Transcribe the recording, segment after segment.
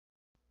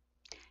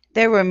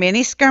There were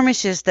many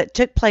skirmishes that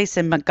took place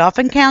in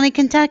McGoffin County,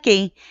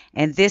 Kentucky,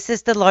 and this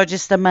is the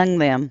largest among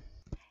them.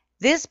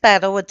 This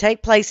battle would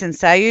take place in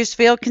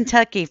Salyersville,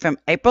 Kentucky from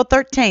April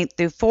 13th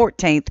through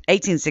 14th,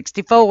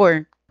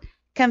 1864.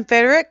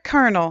 Confederate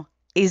Colonel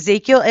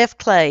Ezekiel F.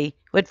 Clay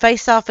would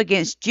face off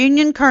against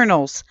Union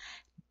Colonels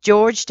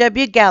George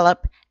W.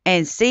 Gallup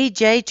and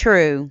C.J.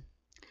 True.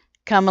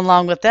 Come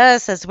along with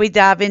us as we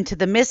dive into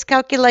the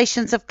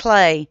miscalculations of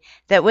Clay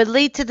that would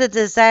lead to the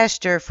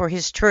disaster for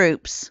his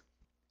troops.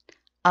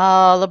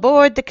 All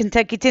aboard the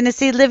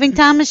Kentucky-Tennessee Living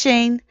Time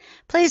Machine.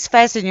 Please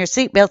fasten your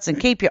seatbelts and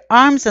keep your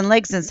arms and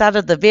legs inside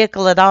of the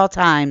vehicle at all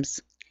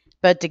times.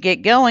 But to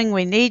get going,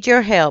 we need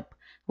your help.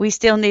 We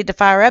still need to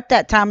fire up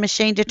that time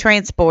machine to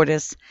transport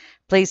us.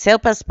 Please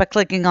help us by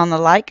clicking on the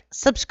like,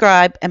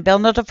 subscribe, and bell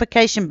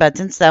notification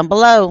buttons down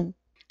below.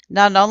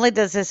 Not only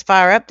does this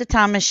fire up the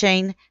time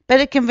machine, but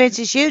it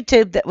convinces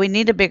YouTube that we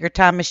need a bigger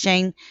time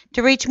machine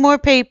to reach more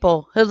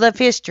people who love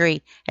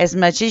history as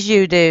much as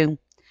you do.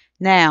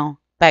 Now,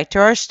 back to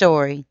our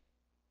story.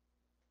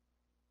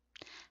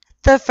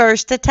 The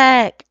first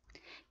attack.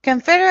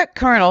 Confederate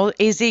Colonel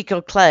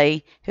Ezekiel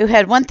Clay, who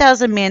had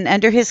 1,000 men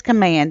under his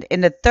command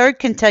in the 3rd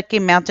Kentucky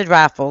Mounted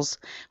Rifles,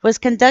 was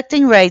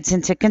conducting raids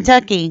into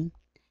Kentucky.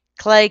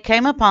 Clay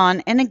came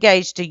upon and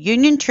engaged the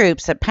Union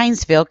troops at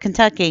Painesville,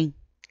 Kentucky.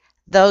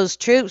 Those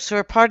troops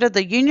were part of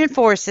the Union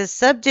Forces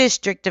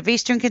Subdistrict of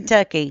Eastern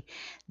Kentucky.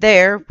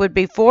 There would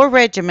be 4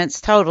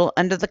 regiments total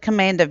under the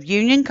command of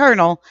Union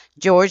Colonel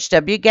George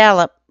W.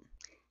 Gallup.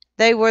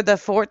 They were the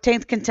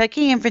 14th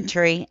Kentucky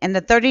Infantry and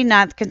the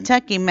 39th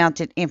Kentucky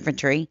Mounted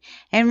Infantry,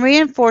 and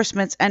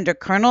reinforcements under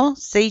Colonel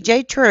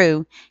C.J.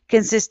 True,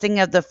 consisting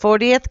of the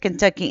 40th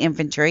Kentucky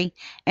Infantry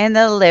and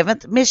the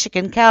 11th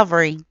Michigan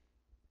Cavalry.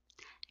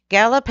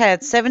 Gallup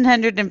had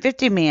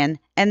 750 men,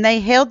 and they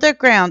held their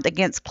ground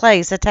against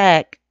Clay's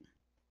attack.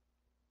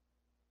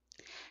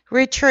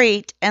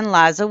 Retreat and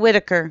Liza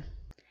Whitaker.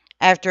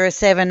 After a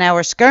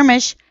 7-hour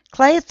skirmish,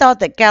 Clay thought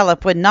that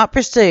Gallup would not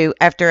pursue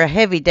after a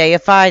heavy day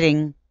of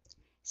fighting.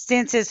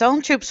 Since his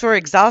own troops were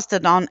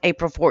exhausted on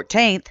April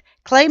 14th,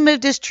 Clay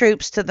moved his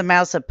troops to the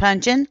mouths of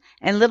Puncheon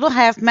and Little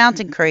Half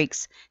Mountain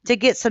Creeks to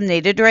get some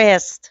needed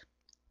rest.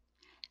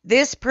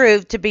 This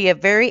proved to be a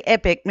very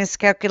epic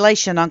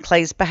miscalculation on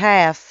Clay's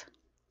behalf.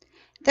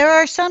 There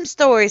are some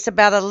stories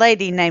about a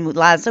lady named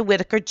Liza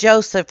Whitaker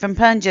Joseph from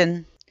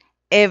Puncheon.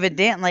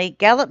 Evidently,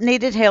 Gallup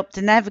needed help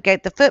to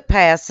navigate the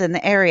footpaths in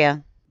the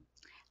area.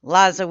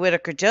 Liza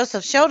Whitaker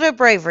Joseph showed her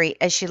bravery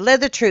as she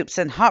led the troops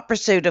in hot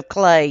pursuit of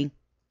Clay,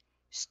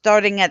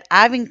 starting at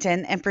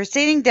Ivington and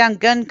proceeding down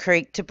Gun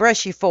Creek to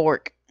Brushy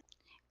Fork.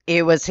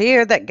 It was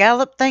here that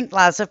Gallup thanked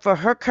Liza for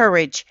her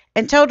courage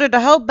and told her to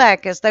hold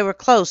back as they were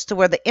close to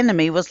where the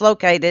enemy was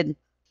located.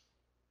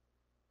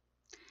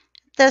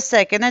 The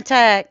second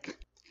attack.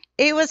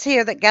 It was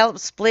here that Gallup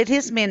split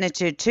his men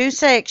into 2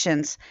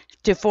 sections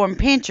to form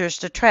pinchers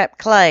to trap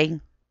Clay.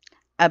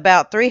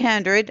 About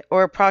 300,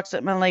 or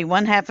approximately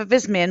 1/2 of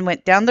his men,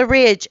 went down the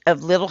ridge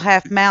of Little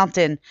Half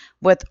Mountain,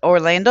 with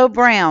Orlando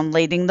Brown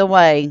leading the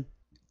way.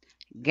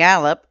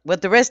 Gallup,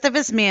 with the rest of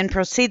his men,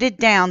 proceeded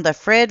down the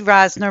Fred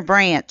Reisner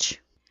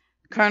branch.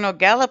 Colonel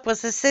Gallup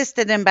was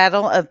assisted in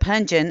Battle of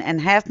Puncheon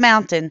and Half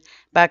Mountain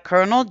by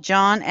Colonel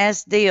John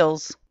S.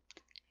 Dills,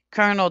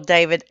 Colonel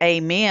David A.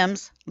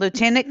 Mims,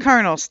 Lieutenant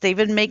Colonel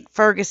Stephen Meek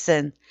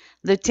Ferguson,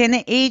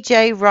 Lieutenant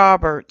E.J.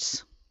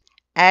 Roberts,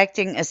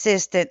 Acting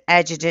Assistant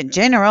Adjutant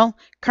General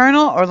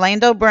Colonel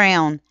Orlando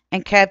Brown,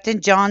 and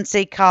Captain John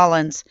C.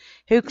 Collins,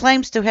 who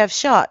claims to have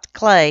shot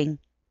Clay.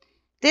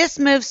 This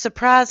move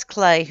surprised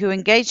Clay, who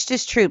engaged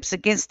his troops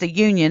against the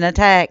Union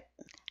attack.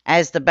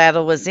 As the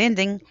battle was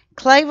ending,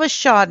 Clay was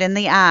shot in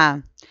the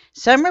eye.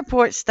 Some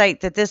reports state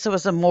that this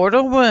was a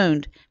mortal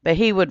wound, but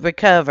he would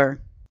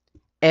recover.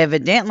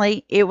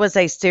 Evidently, it was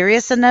a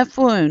serious enough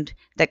wound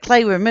that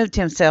Clay removed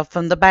himself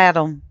from the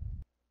battle.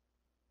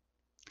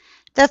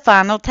 The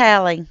final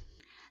tally.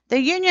 The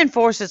Union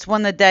forces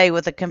won the day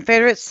with the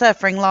Confederates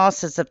suffering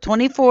losses of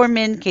 24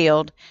 men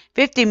killed,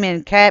 50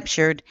 men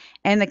captured,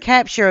 and the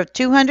capture of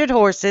 200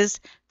 horses,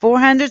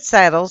 400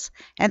 saddles,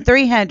 and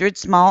 300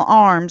 small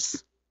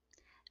arms.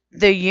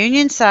 The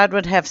Union side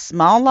would have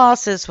small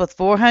losses with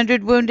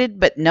 400 wounded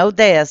but no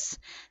deaths.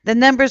 The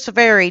numbers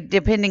varied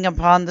depending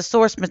upon the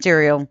source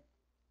material.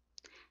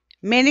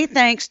 Many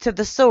thanks to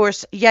the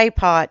source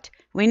Yapot.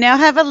 We now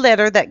have a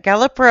letter that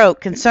Gallup wrote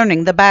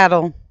concerning the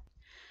battle.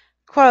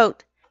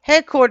 Quote,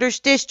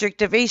 Headquarters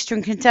District of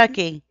Eastern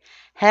Kentucky,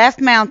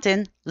 Half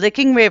Mountain,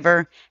 Licking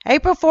River,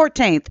 April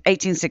 14th,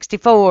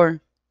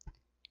 1864.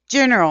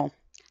 General,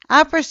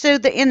 I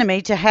pursued the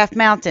enemy to Half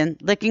Mountain,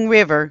 Licking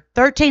River,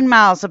 13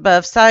 miles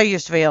above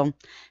Salyersville.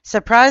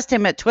 Surprised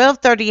him at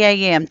 12:30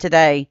 a.m.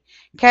 today,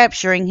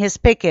 capturing his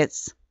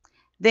pickets.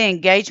 The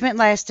engagement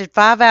lasted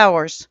 5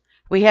 hours.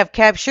 We have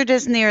captured,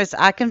 as near as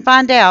I can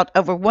find out,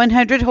 over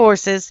 100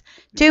 horses,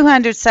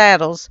 200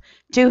 saddles,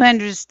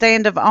 200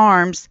 stand of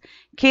arms,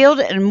 killed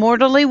and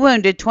mortally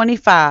wounded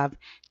 25,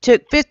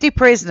 took 50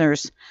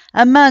 prisoners,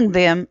 among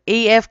them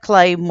E.F.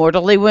 Clay,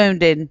 mortally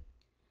wounded.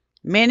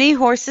 Many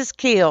horses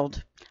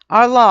killed.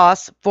 Our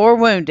loss, 4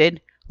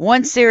 wounded,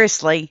 1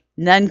 seriously,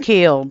 none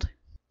killed.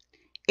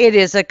 It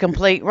is a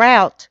complete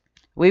rout.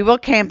 We will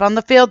camp on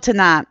the field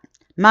tonight.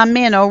 My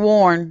men are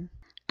worn.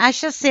 I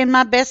shall send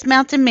my best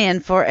mounted men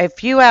for a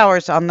few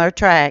hours on their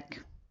track.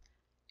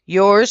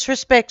 Yours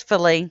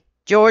respectfully,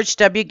 George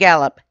W.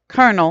 Gallup,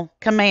 Colonel,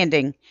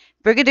 Commanding,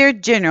 Brigadier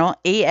General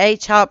E.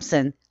 H.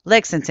 Hobson,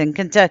 Lexington,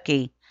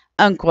 Kentucky.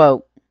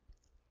 Unquote.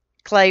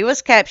 Clay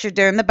was captured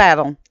during the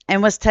battle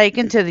and was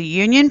taken to the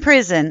Union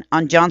Prison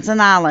on Johnson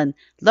Island,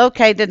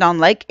 located on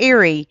Lake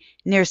Erie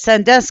near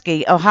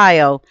Sandusky,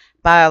 Ohio,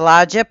 by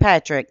Elijah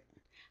Patrick.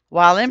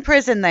 While in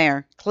prison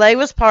there, Clay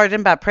was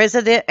pardoned by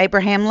President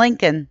Abraham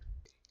Lincoln.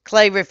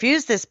 Clay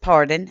refused this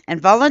pardon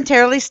and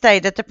voluntarily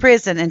stayed at the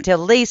prison until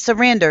Lee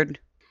surrendered,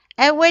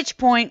 at which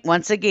point,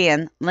 once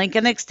again,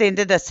 Lincoln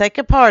extended a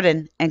second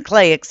pardon and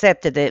Clay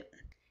accepted it.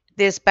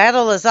 This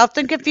battle is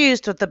often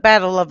confused with the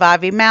Battle of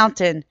Ivy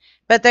Mountain,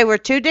 but they were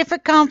 2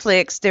 different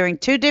conflicts during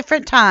 2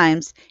 different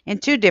times in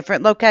 2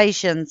 different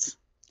locations.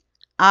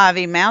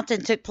 Ivy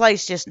Mountain took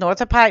place just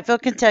north of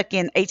Pikeville, Kentucky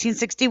in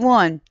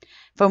 1861.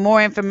 For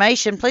more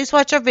information, please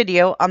watch our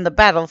video on the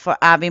battle for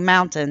Ivy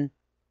Mountain.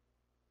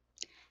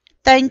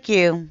 Thank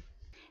you.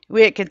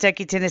 We at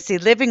Kentucky, Tennessee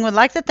Living would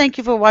like to thank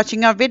you for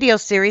watching our video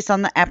series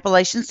on the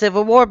Appalachian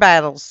Civil War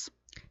battles.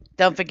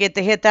 Don't forget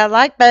to hit that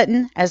like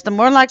button, as the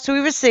more likes we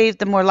receive,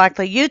 the more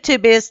likely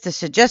YouTube is to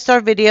suggest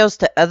our videos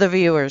to other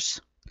viewers.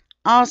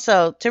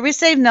 Also, to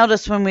receive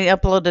notice when we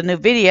upload a new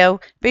video,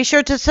 be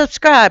sure to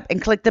subscribe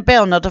and click the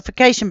bell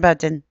notification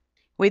button.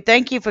 We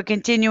thank you for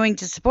continuing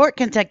to support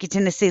Kentucky,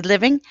 Tennessee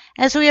Living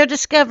as we are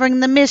discovering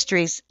the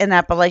mysteries in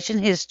Appalachian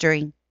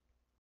history.